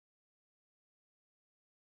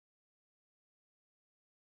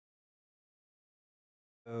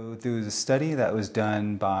So there was a study that was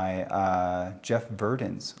done by Jeff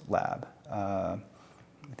Verdon's lab. I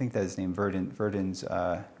think that's his name, Verdon's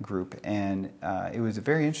group, and it was a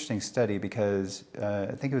very interesting study because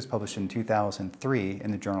I think it was published in 2003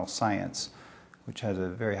 in the journal Science, which has a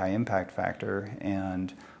very high impact factor,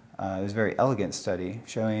 and it was a very elegant study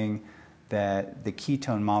showing that the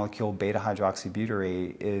ketone molecule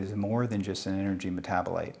beta-hydroxybutyrate is more than just an energy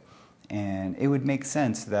metabolite. And it would make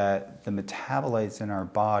sense that the metabolites in our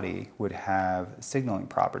body would have signaling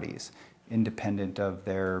properties independent of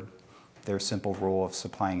their simple role of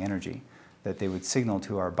supplying energy, that they would signal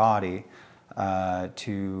to our body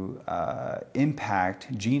to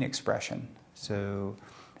impact gene expression. So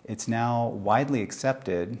it's now widely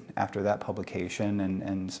accepted after that publication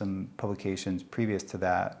and some publications previous to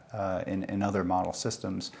that in other model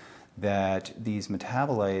systems that these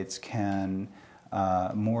metabolites can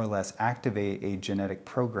more or less activate a genetic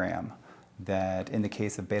program that, in the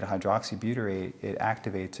case of beta-hydroxybutyrate, it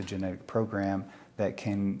activates a genetic program that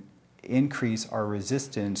can increase our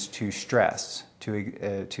resistance to stress, to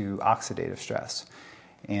oxidative stress.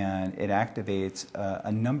 And it activates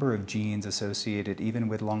a number of genes associated even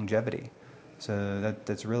with longevity. So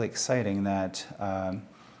that's really exciting that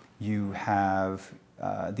you have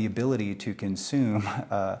the ability to consume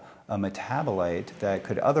a metabolite that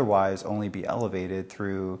could otherwise only be elevated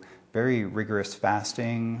through very rigorous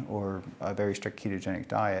fasting or a very strict ketogenic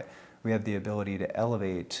diet. We have the ability to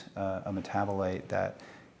elevate a metabolite that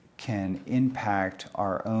can impact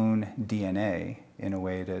our own DNA in a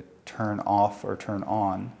way to turn off or turn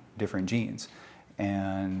on different genes.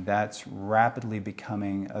 And that's rapidly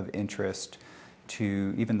becoming of interest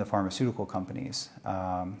to even the pharmaceutical companies.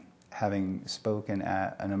 Having spoken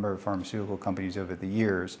at a number of pharmaceutical companies over the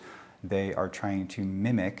years, they are trying to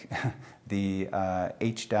mimic the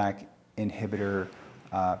HDAC inhibitor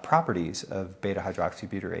properties of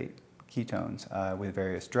beta-hydroxybutyrate ketones with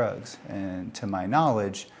various drugs. And to my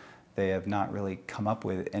knowledge, they have not really come up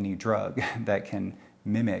with any drug that can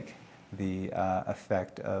mimic the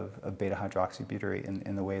effect of beta-hydroxybutyrate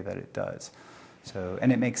in the way that it does. So,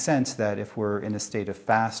 and it makes sense that if we're in a state of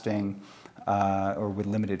fasting or with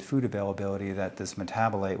limited food availability, that this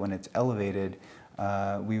metabolite, when it's elevated,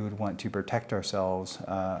 we would want to protect ourselves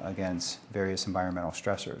against various environmental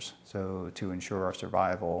stressors. So to ensure our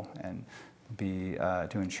survival and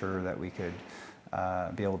to ensure that we could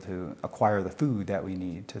be able to acquire the food that we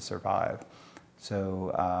need to survive.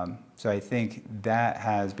 So, so I think that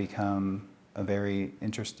has become a very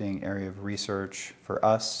interesting area of research for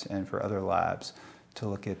us and for other labs to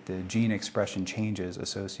look at the gene expression changes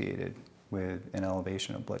associated with an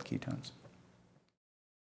elevation of blood ketones.